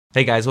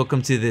Hey guys,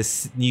 welcome to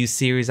this new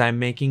series I'm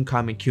making,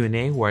 Comment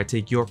Q&A, where I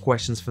take your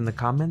questions from the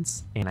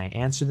comments and I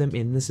answer them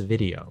in this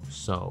video.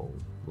 So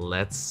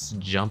let's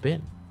jump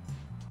in.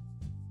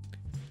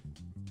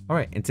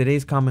 Alright, and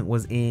today's comment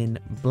was in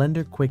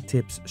Blender Quick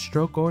Tips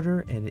stroke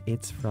order, and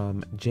it's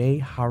from Jae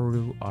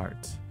Haru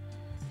Art.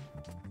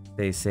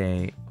 They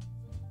say,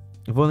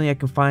 if only I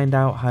can find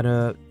out how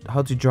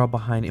to draw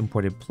behind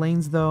imported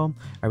planes though.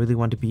 I really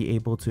want to be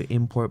able to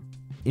import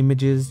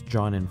images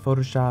drawn in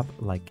Photoshop,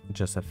 like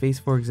just a face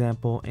for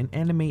example, and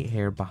animate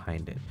hair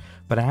behind it,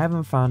 but I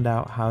haven't found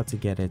out how to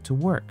get it to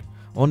work.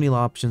 Only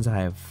options I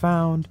have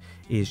found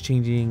is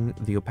changing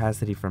the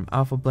opacity from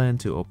alpha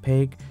blend to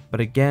opaque, but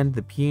again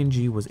the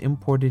PNG was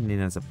imported in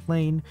as a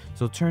plane,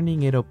 so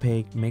turning it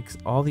opaque makes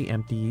all the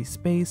empty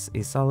space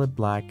a solid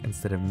black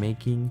instead of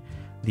making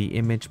the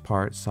image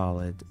part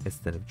solid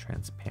instead of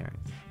transparent.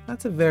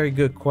 That's a very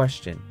good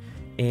question.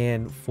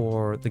 And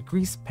for the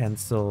grease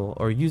pencil,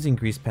 or using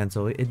grease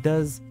pencil, it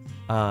does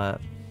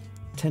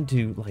tend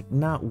to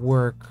not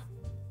work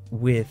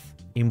with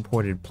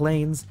imported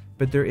planes,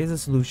 but there is a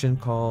solution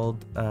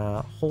called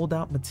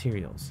Holdout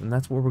materials, and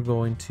that's what we're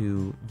going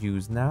to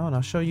use now, and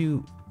I'll show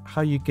you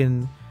how you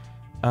can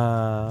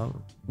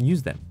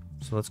use them.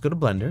 So let's go to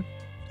Blender.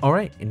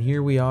 Alright, and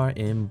here we are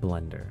in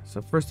Blender.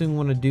 So first thing we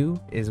want to do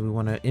is we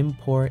want to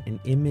import an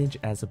image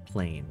as a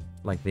plane,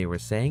 like they were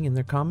saying in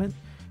their comment.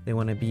 They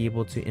want to be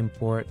able to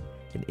import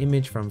an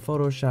image from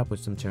Photoshop with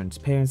some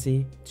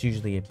transparency, it's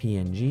usually a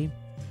PNG,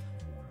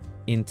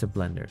 into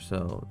Blender.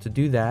 So to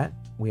do that,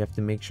 we have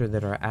to make sure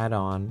that our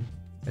add-on,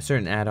 a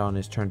certain add-on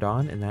is turned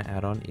on, and that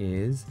add-on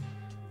is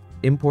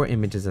import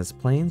images as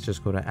planes.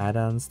 Just go to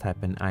add-ons,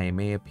 type in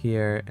IMA up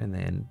here, and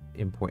then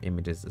import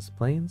images as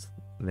planes.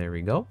 There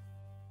we go.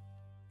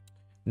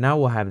 Now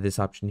we'll have this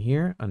option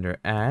here under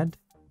add,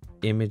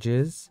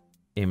 images,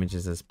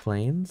 images as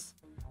planes.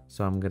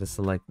 So I'm going to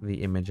select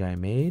the image I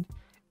made,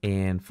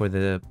 and for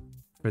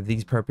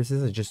these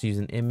purposes I just use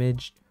an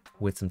image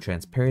with some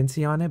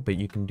transparency on it, but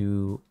you can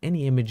do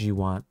any image you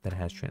want that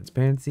has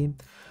transparency.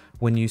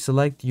 When you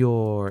select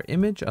your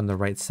image, on the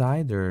right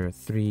side there are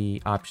three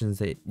options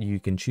that you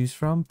can choose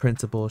from: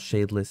 principal,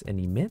 shadeless, and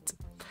emit.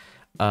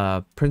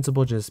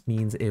 Principal just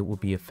means it will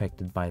be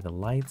affected by the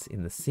lights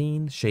in the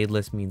scene.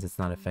 Shadeless means it's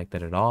not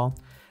affected at all,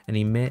 and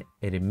emit,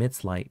 it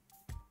emits light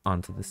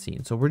onto the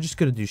scene. So we're just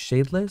going to do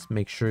shadeless.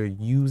 Make sure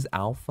use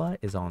alpha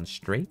is on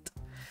straight.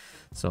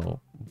 So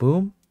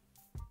boom,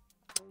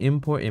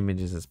 import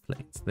images as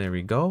planes. There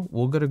we go.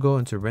 We're going to go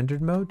into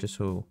rendered mode just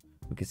so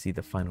we can see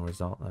the final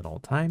result at all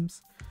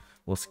times.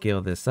 We'll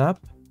scale this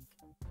up.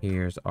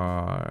 Here's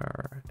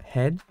our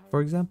head,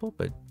 for example,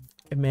 but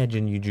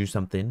imagine you drew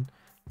something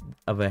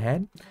of a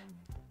head.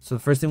 So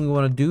the first thing we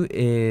want to do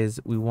is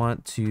we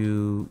want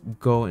to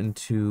go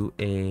into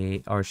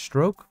our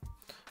stroke,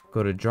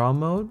 go to draw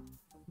mode.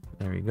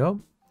 There we go.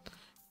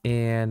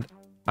 And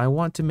I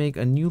want to make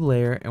a new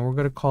layer, and we're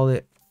going to call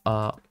it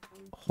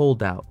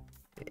Holdout.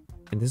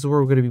 And this is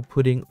where we're going to be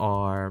putting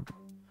our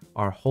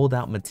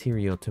holdout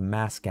material to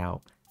mask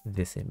out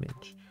this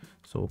image.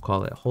 So we'll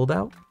call it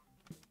Holdout.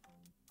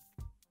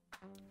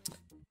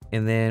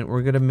 And then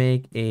we're going to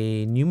make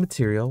a new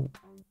material,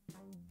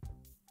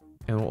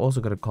 and we're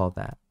also going to call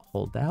that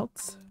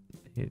Holdouts.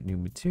 Hit new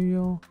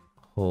material,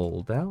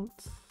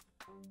 Holdouts.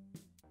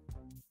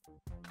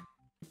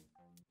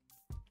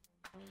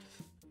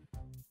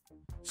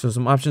 So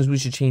some options we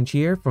should change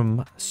here: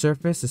 from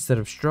surface instead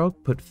of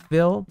stroke, put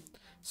fill.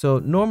 So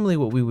normally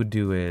what we would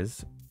do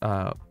is,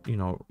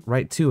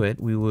 right to it,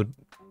 we would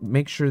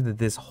make sure that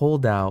this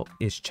holdout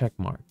is check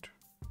marked,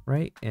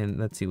 right? And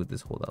let's see what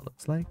this holdout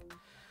looks like.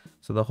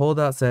 So the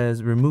holdout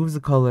says removes the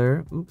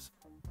color,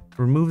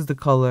 removes the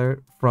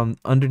color from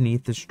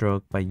underneath the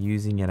stroke by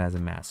using it as a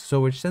mask. So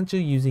we're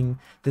essentially using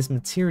this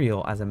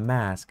material as a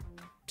mask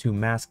to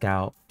mask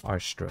out our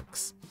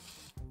strokes.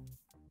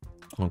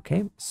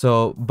 Okay,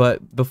 so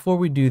but before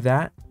we do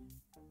that,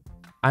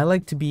 I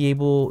like to be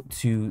able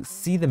to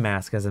see the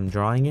mask as I'm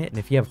drawing it, and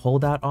if you have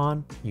holdout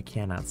on, you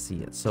cannot see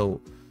it. So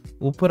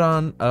we'll put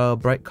on a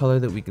bright color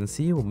that we can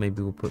see.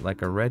 Maybe we'll put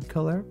like a red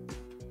color.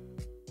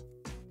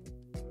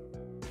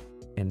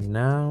 And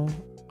now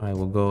I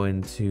will go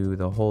into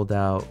the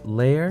holdout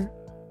layer,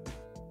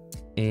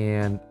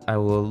 and I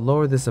will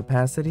lower this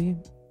opacity,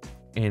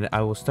 and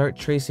I will start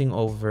tracing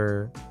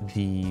over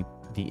the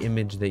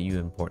image that you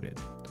imported.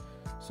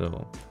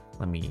 So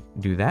let me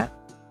do that.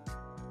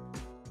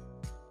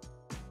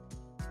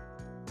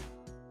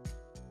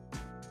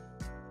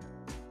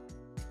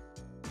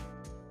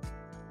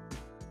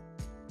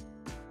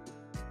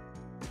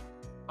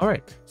 All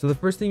right, so the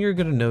first thing you're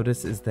going to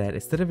notice is that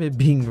instead of it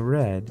being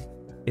red,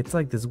 it's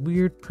like this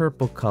weird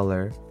purple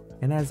color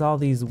and has all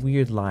these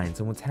weird lines.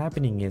 And what's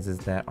happening is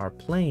that our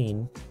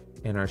plane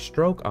and our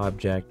stroke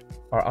object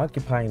are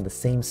occupying the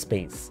same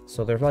space.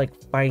 So they're like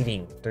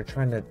fighting. They're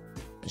trying to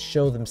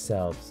show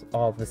themselves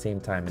all at the same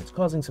time. It's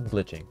causing some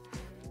glitching.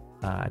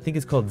 I think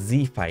it's called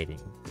Z fighting,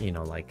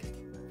 like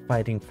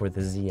fighting for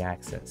the Z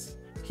axis.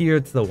 Here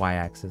it's the Y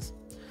axis.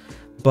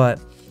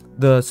 But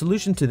the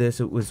solution to this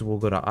was we'll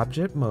go to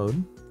object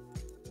mode,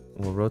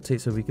 We'll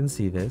rotate so we can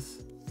see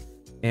this.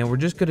 And we're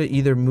just gonna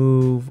either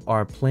move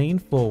our plane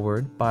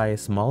forward by a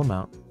small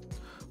amount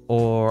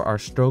or our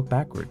stroke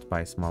backwards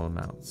by a small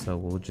amount. So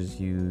we'll just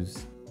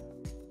use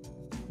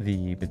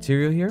the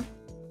material here,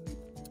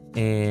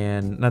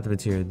 and not the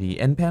material, the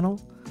end panel.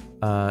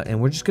 And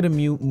we're just gonna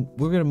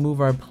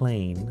move our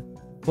plane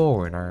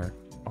forward, our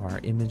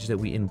image that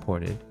we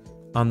imported,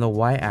 on the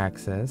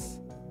y-axis,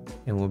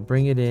 and we'll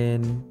bring it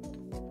in.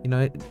 You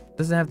know, it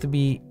doesn't have to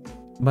be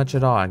much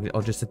at all.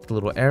 I'll just hit the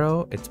little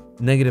arrow. It's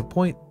negative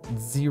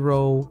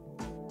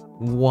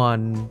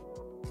 0.01.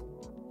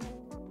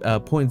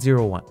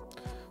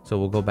 So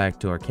we'll go back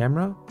to our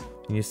camera,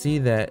 and you see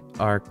that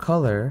our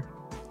color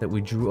that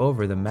we drew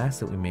over the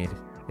mask that we made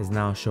is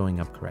now showing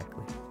up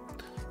correctly.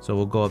 So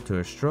we'll go up to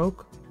our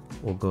stroke,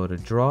 we'll go to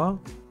draw,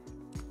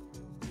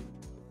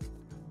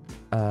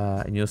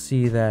 and you'll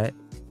see that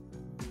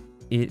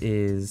it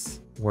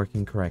is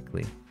working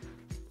correctly.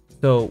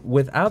 So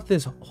without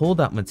this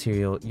holdout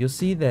material, you'll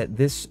see that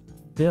this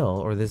fill,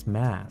 or this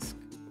mask,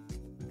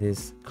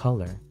 this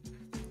color,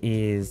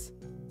 is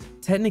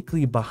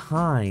technically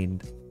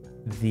behind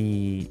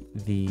the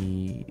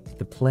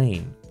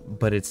plane,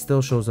 but it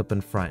still shows up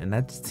in front, and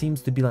that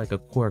seems to be like a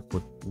quirk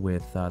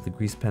with the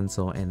grease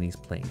pencil and these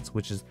planes,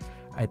 which is,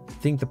 I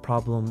think, the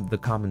problem the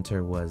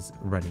commenter was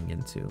running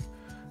into.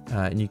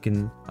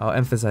 And I'll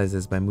emphasize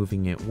this by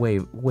moving it way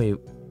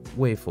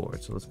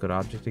forward. So let's go to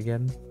object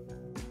again.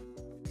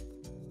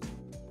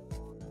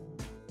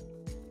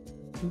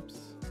 Oops.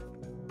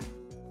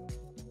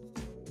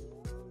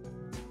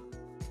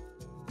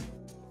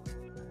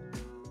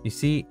 You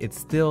see, it's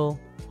still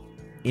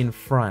in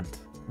front.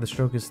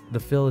 The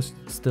fill is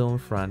still in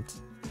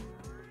front,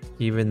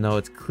 even though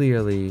it's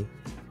clearly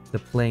the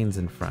plane's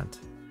in front.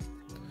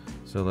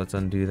 So let's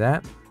undo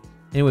that.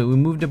 Anyway, we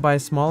moved it by a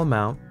small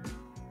amount.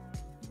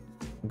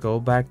 Go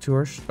back to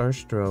our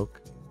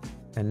stroke,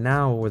 and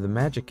now where the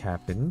magic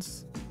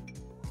happens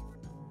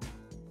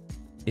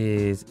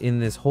is in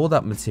this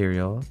holdout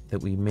material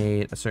that we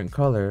made a certain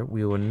color.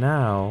 We will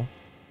now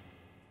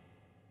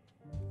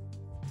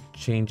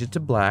change it to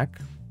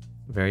black,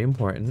 very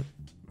important,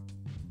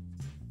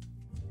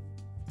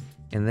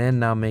 and then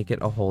now make it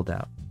a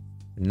holdout.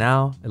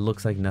 Now it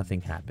looks like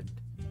nothing happened,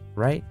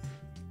 right?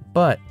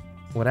 But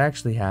what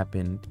actually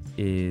happened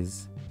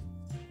is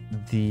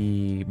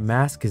the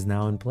mask is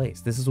now in place.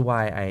 This is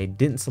why I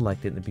didn't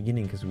select it in the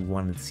beginning, because we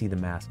wanted to see the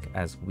mask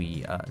as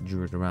we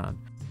drew it around.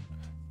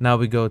 Now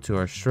we go to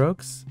our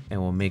strokes,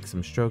 and we'll make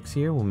some strokes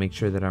here. We'll make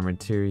sure that our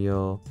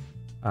material,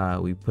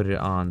 we put it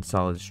on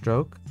solid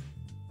stroke,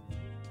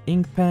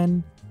 ink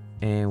pen,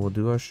 and we'll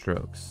do our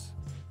strokes.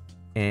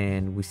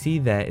 And we see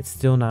that it's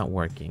still not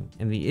working.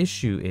 And the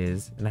issue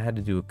is, and I had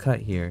to do a cut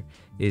here,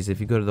 is if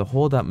you go to the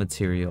holdout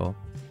material,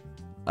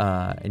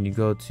 and you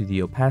go to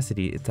the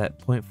opacity, it's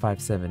at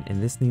 0.57,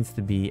 and this needs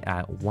to be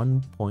at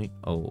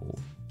 1.0.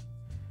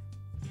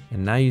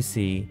 And now you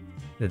see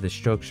that the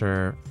strokes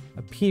are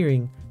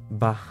appearing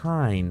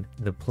behind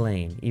the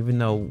plane, even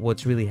though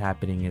what's really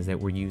happening is that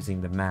we're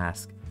using the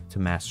mask to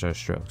mask our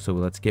strokes. So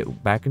let's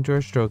get back into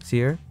our strokes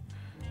here,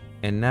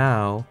 and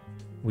now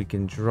we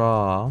can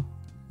draw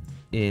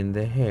in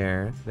the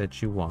hair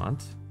that you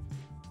want.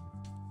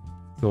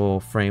 Go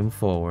frame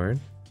forward,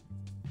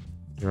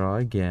 draw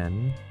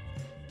again,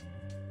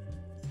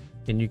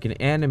 and you can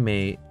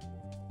animate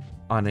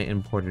on an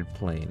imported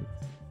plane.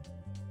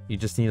 You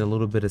just need a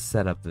little bit of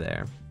setup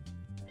there.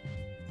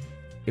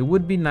 It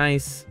would be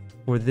nice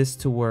for this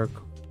to work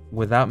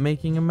without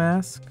making a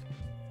mask,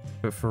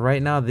 but for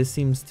right now, this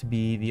seems to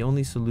be the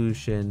only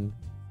solution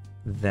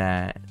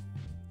that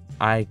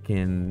I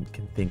can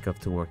think of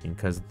to working,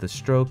 because the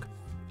stroke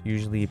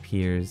usually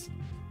appears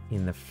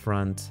in the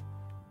front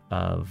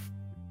of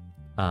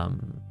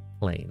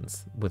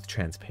planes with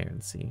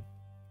transparency.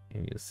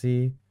 And you'll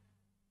see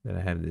that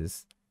I have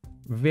this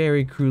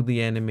very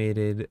crudely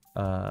animated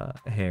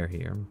hair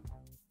here.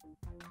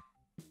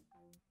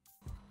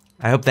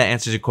 I hope that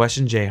answers your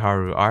question, Jae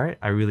Haru Art.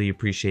 I really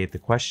appreciate the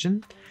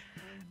question.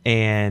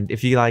 And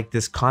if you like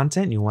this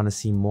content and you want to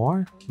see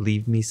more,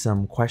 leave me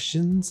some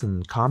questions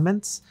and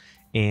comments,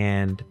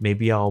 and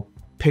maybe I'll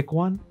pick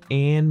one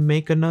and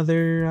make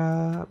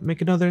another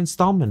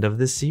installment of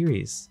this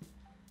series.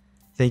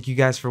 Thank you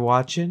guys for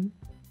watching.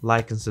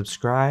 Like and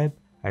subscribe.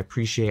 I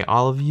appreciate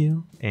all of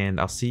you, and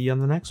I'll see you on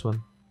the next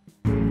one.